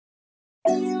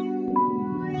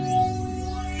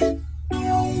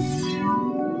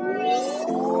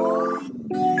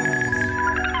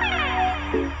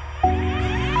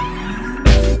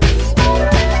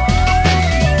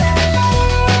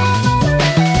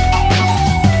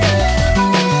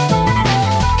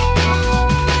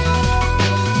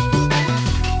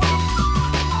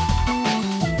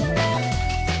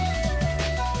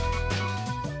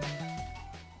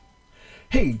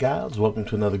guys, welcome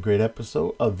to another great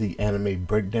episode of the Anime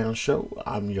Breakdown Show.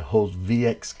 I'm your host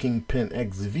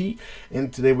vxKingPinxv,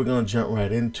 and today we're going to jump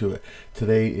right into it.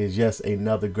 Today is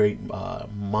another great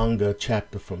manga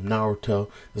chapter from Naruto.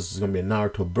 This is going to be a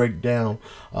Naruto breakdown.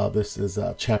 This is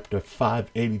chapter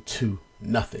 582,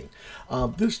 Nothing.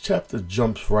 This chapter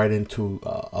jumps right into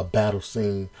a battle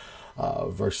scene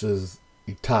versus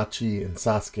Itachi and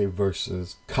Sasuke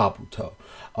versus Kabuto.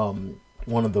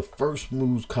 One of the first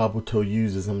moves Kabuto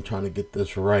uses, I'm trying to get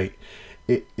this right,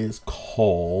 it is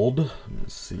called, let me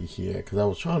see here, because I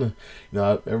was trying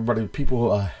to,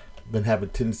 people have been having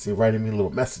a tendency of writing me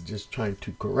little messages trying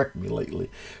to correct me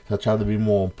lately. So I try to be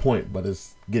more on point, but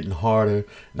it's getting harder,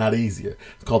 not easier.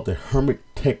 It's called the Hermit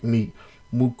Technique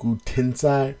Muku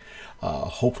Tensai.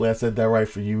 Hopefully I said that right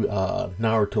for you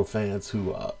Naruto fans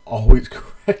who always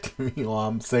correct me while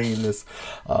I'm saying this,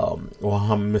 while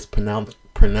I'm mispronouncing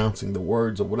the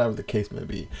words or whatever the case may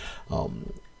be.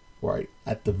 Right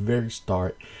at the very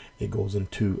start, it goes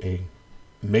into a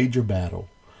major battle.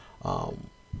 The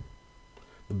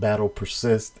battle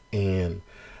persists, and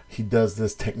he does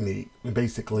this technique.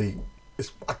 Basically,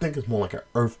 I think it's more like an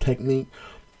earth technique.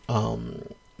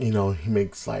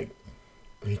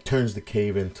 He turns the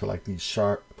cave into like these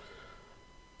sharp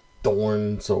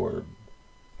thorns or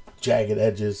jagged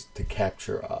edges to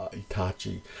capture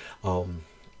Itachi.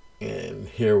 And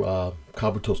here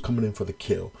Kabuto's coming in for the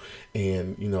kill,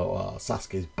 and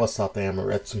Sasuke busts out the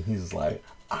Amaretsu, and he's like,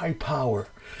 "I power,"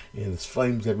 and there's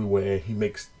flames everywhere. He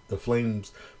makes the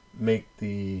flames make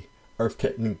the earth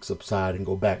technique subside and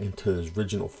go back into his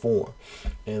original form,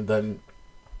 and then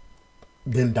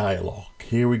dialogue.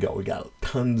 Here we go. We got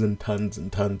tons and tons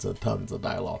and tons of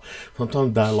dialogue.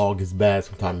 Sometimes dialogue is bad,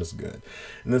 sometimes it's good.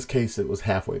 In this case, it was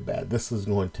halfway bad. This is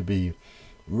going to be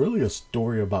really a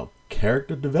story about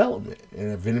character development.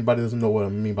 And if anybody doesn't know what I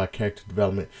mean by character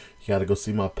development, you got to go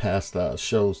see my past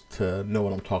shows to know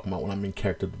what I'm talking about when I mean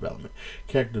character development.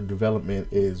 Character development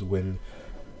is when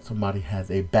somebody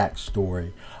has a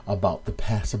backstory about the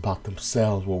past, about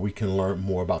themselves, where we can learn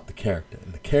more about the character.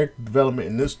 And the character development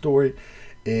in this story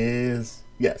is,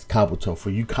 yes, Kabuto. For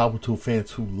you Kabuto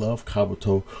fans who love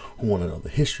Kabuto, who want to know the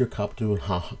history of Kabuto and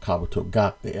how Kabuto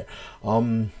got there,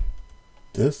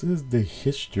 this is the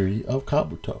history of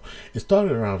Kabuto. It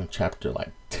started around chapter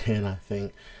like 10, I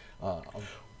think.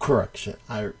 Correction,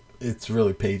 it's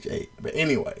really page 8. But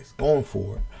anyways, going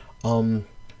forward,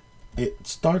 it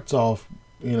starts off,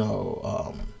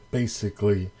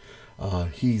 basically,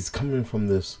 he's coming from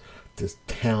this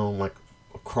town like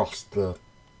across the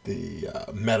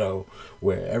meadow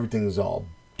where everything's all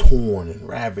torn and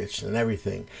ravaged and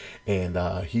everything, and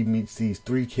he meets these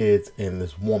 3 kids and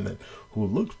this woman who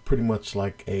looks pretty much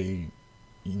like a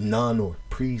nun or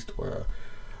priest or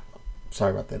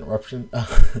sorry about the interruption.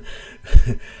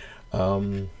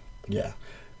 Yeah,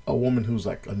 a woman who's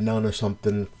like a nun or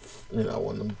something, one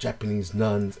of them Japanese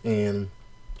nuns, and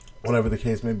whatever the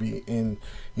case may be. And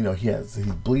he's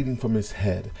bleeding from his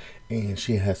head, and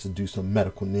she has to do some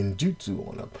medical ninjutsu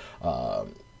on him.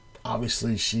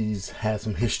 Obviously she's had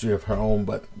some history of her own,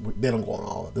 but they don't go on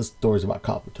all of this. Story's about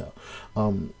Kabuto.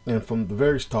 And from the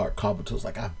very start, Kabuto's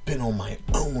like, I've been on my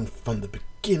own from the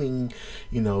beginning.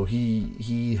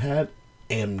 He had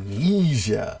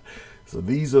amnesia. So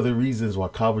these are the reasons why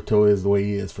Kabuto is the way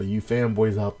he is. For you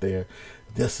fanboys out there,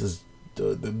 this is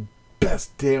the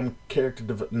best damn character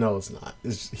no, it's not.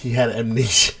 He had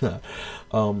amnesia.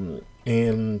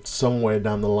 And somewhere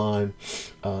down the line,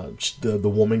 the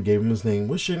woman gave him his name.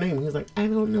 What's your name? He was like, I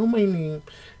don't know my name.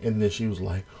 And then she was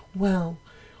like, well,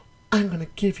 I'm going to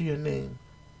give you a name.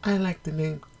 I like the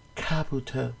name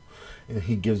Kabuto. And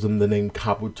he gives him the name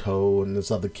Kabuto, and this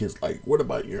other kid's like, what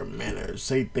about your manners?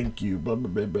 Say thank you, blah, blah,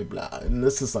 blah, blah, blah. And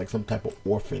this is like some type of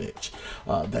orphanage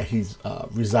that he's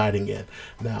residing in.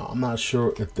 Now, I'm not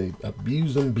sure if they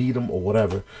abuse him, beat him, or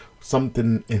whatever.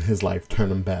 Something in his life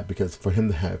turned him bad, because for him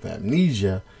to have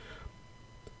amnesia,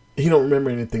 he don't remember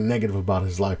anything negative about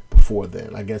his life before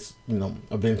then. I guess,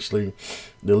 eventually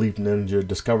the Leaf Ninja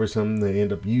discovers him. They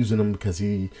end up using him because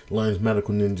he learns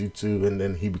medical ninjutsu, and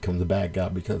then he becomes a bad guy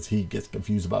because he gets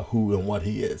confused about who and what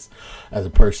he is as a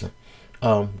person.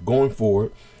 Going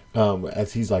forward,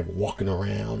 as he's like walking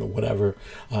around or whatever,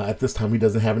 at this time he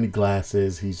doesn't have any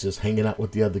glasses. He's just hanging out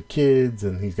with the other kids,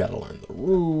 and he's got to learn the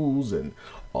rules and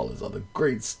all this other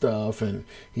great stuff. And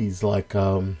he's like,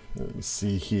 let me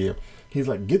see here. He's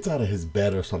like, gets out of his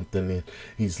bed or something, and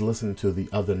he's listening to the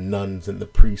other nuns and the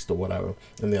priest or whatever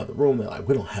in the other room. They're like,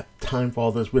 we don't have time for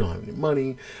all this. We don't have any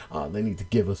money. They need to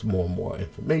give us more and more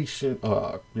information,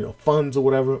 funds or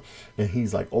whatever. And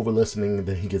he's like over listening, and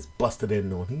then he gets busted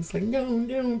in on. He's like, no,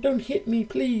 don't hit me,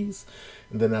 please.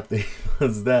 And then after he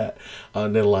does that,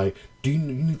 they're like, you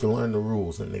need to learn the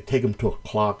rules. And they take him to a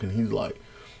clock, and he's like,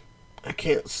 I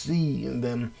can't see. And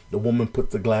then the woman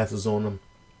puts the glasses on him,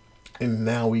 and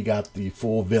now we got the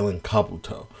full villain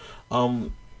Kabuto.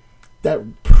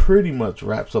 That pretty much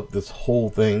wraps up this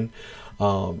whole thing.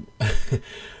 I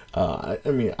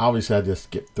mean, obviously I just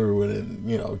skipped through it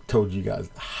and, told you guys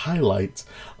the highlights.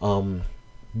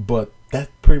 But that's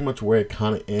pretty much where it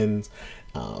kind of ends.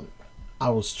 I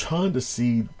was trying to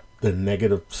see the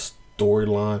negative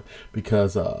storyline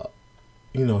because,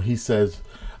 he says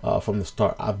from the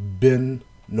start, I've been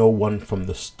no one from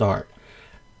the start.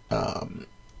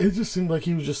 It just seemed like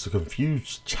he was just a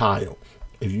confused child.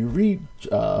 If you read,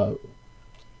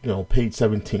 page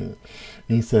 17,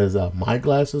 he says, my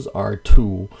glasses are a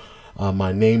tool.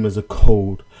 My name is a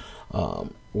code.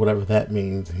 Whatever that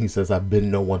means. He says, I've been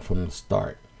no one from the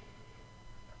start.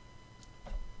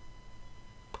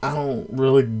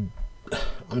 I'm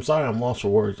sorry, I'm lost for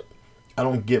words. I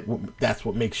don't get that's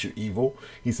what makes you evil.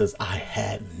 He says, I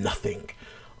had nothing.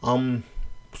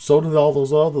 So did all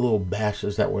those other little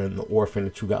bastards that were in the orphan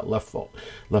that you got left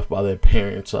by their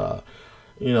parents. So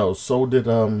did,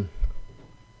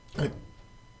 I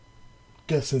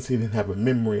guess since he didn't have a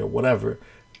memory or whatever,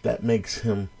 that makes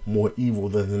him more evil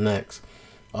than the next.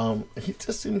 He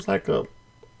just seems like I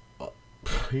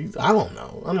don't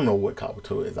know what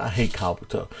Kabuto is. I hate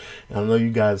Kabuto. And I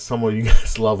know some of you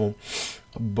guys love him,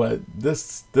 but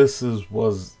this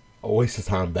was a waste of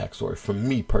time backstory for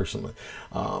me personally.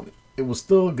 It was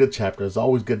still a good chapter. It's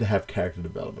always good to have character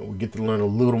development. We get to learn a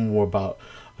little more about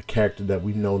a character that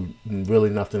we know really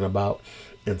nothing about,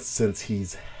 and since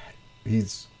they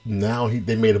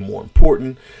made him more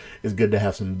important, it's good to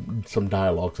have some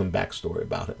dialogue, some backstory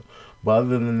about him. But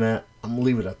other than that, I'm gonna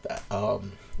leave it at that.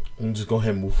 I'm just go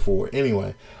ahead and move forward.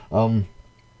 Anyway, it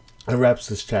wraps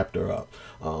this chapter up.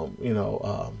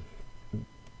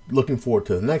 Looking forward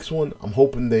to the next one. I'm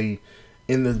hoping they,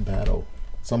 in this battle,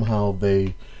 somehow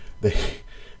they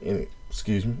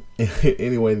excuse me.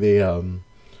 Anyway,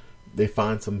 they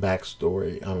find some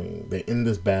backstory. I mean, they end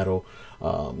this battle.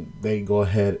 They go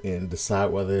ahead and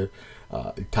decide whether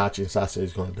Itachi and Sasuke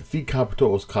is going to defeat Kabuto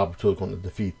or is Kabuto going to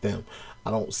defeat them. I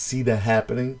don't see that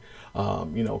happening.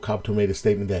 Kabuto made a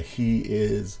statement that he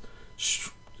is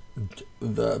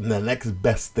the next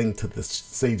best thing to the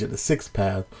Sage of the Sixth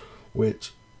Path,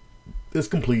 which is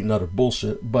complete and utter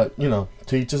bullshit. But, to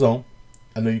each his own.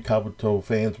 I know you Kabuto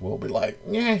fans will be like,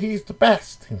 yeah, he's the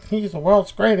best, and he's the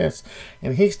world's greatest,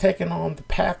 and he's taking on the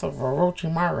path of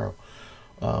Orochimaru.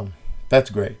 That's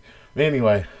great. But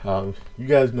anyway, you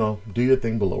guys know, do your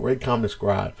thing below. Rate, comment,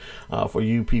 subscribe. For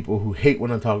you people who hate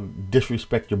when I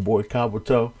disrespect your boy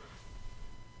Kabuto,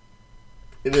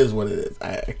 it is what it is.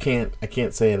 I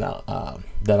can't say it out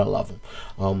that I love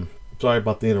him. Sorry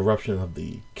about the interruption of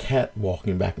the cat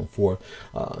walking back and forth.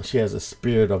 She has a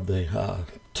spirit of the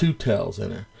two tails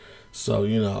in her,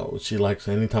 so she likes,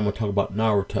 anytime I talk about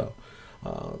Naruto,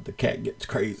 the cat gets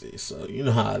crazy. So you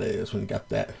know how it is when you got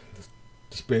that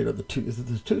the spirit of the two. Is it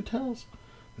the two tails?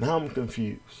 Now I'm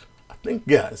confused. I think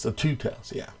it's the two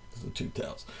tails. Yeah, it's the two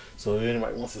tails. So if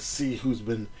anybody wants to see who's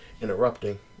been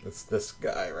interrupting, it's this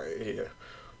guy right here.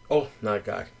 Oh, not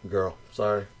guy, girl.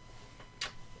 Sorry.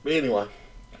 But anyway,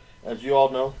 as you all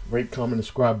know, rate, comment, and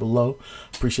subscribe below.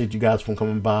 Appreciate you guys for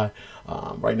coming by.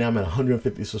 Right now I'm at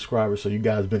 150 subscribers, so you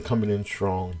guys have been coming in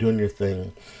strong, doing your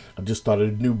thing. I just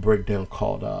started a new breakdown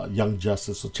called Young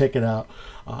Justice, so check it out.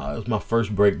 It was my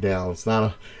first breakdown. It's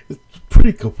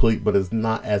pretty complete, but it's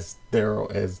not as thorough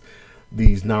as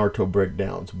these Naruto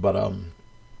breakdowns. But I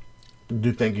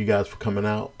do thank you guys for coming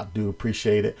out. I do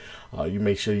appreciate it. You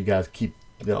make sure you guys keep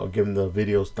giving the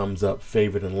videos thumbs up,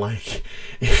 favorite, and like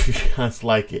if you guys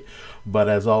like it. But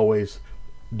as always,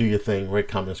 do your thing. Rate,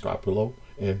 comment, subscribe below,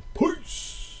 and peace.